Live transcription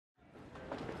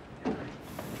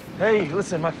Hey,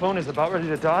 listen, my phone is about ready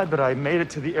to die, but I made it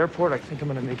to the airport. I think I'm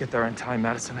gonna make it there in time,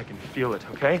 Madison. I can feel it,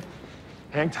 okay?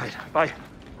 Hang tight. Bye.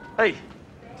 Hey,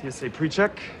 TSA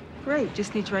pre-check. Great,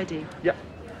 just need your ID. Yeah.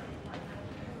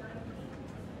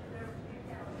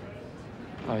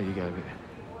 Oh, you gotta be...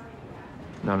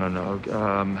 No.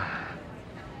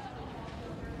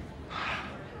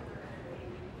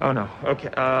 Oh, no. Okay,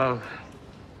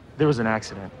 there was an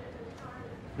accident.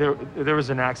 There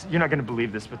was an accident. You're not gonna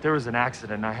believe this, but there was an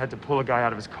accident. I had to pull a guy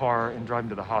out of his car and drive him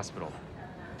to the hospital.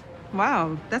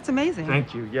 Wow, that's amazing.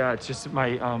 Thank you. Yeah, it's just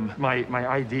my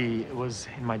ID was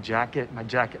in my jacket. My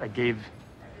jacket, I gave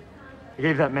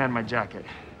that man my jacket.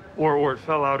 Or it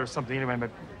fell out or something. Anyway,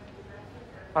 but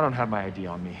I don't have my ID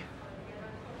on me.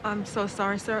 I'm so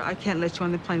sorry, sir. I can't let you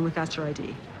on the plane without your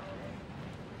ID.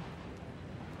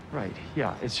 Right,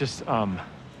 yeah, it's just,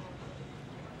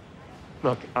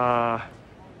 look,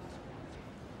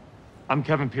 I'm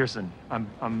Kevin Pearson. I'm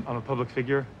a public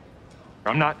figure.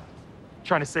 I'm not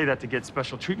trying to say that to get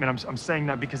special treatment. I'm saying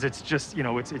that because it's just, you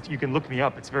know, it's you can look me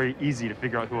up. It's very easy to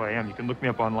figure out who I am. You can look me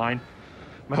up online.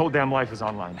 My whole damn life is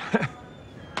online.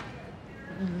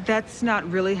 That's not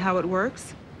really how it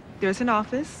works. There's an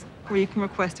office where you can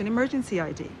request an emergency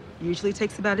ID. Usually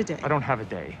takes about a day. I don't have a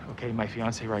day, okay? My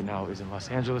fiance right now is in Los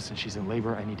Angeles and she's in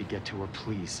labor. I need to get to her,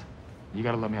 please. You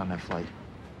gotta let me on that flight.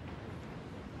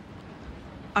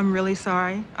 I'm really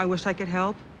sorry. I wish I could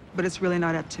help, but it's really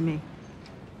not up to me.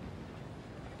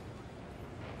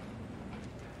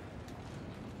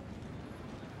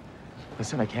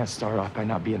 Listen, I can't start off by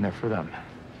not being there for them.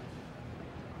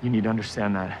 You need to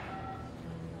understand that.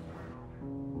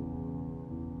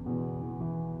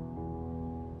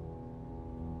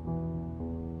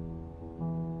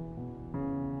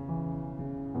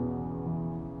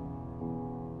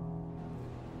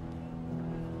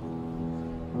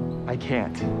 I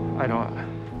can't. I don't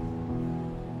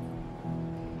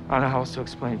know how else to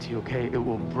explain it to you, okay? It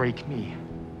will break me.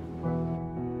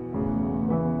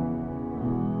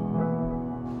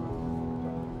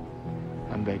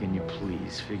 I'm begging you,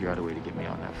 please, figure out a way to get me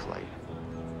on that flight.